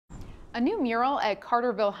A new mural at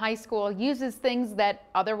Carterville High School uses things that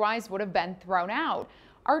otherwise would have been thrown out.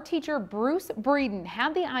 Art teacher Bruce Breeden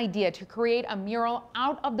had the idea to create a mural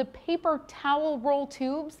out of the paper towel roll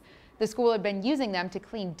tubes. The school had been using them to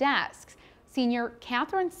clean desks. Senior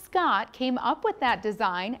Catherine Scott came up with that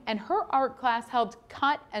design, and her art class helped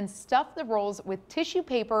cut and stuff the rolls with tissue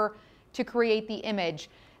paper to create the image.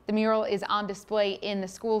 The mural is on display in the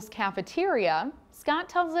school's cafeteria. Scott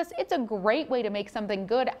tells us it's a great way to make something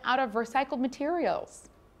good out of recycled materials.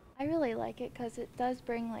 I really like it because it does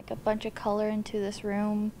bring like a bunch of color into this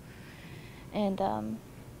room, and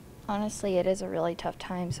honestly it is a really tough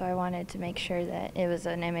time, so I wanted to make sure that it was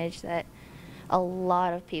an image that a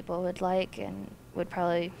lot of people would like and would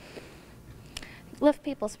probably lift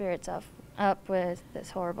people's spirits up with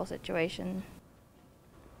this horrible situation.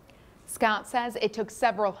 Scott says it took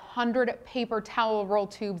several hundred paper towel roll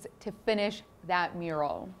tubes to finish that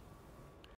mural.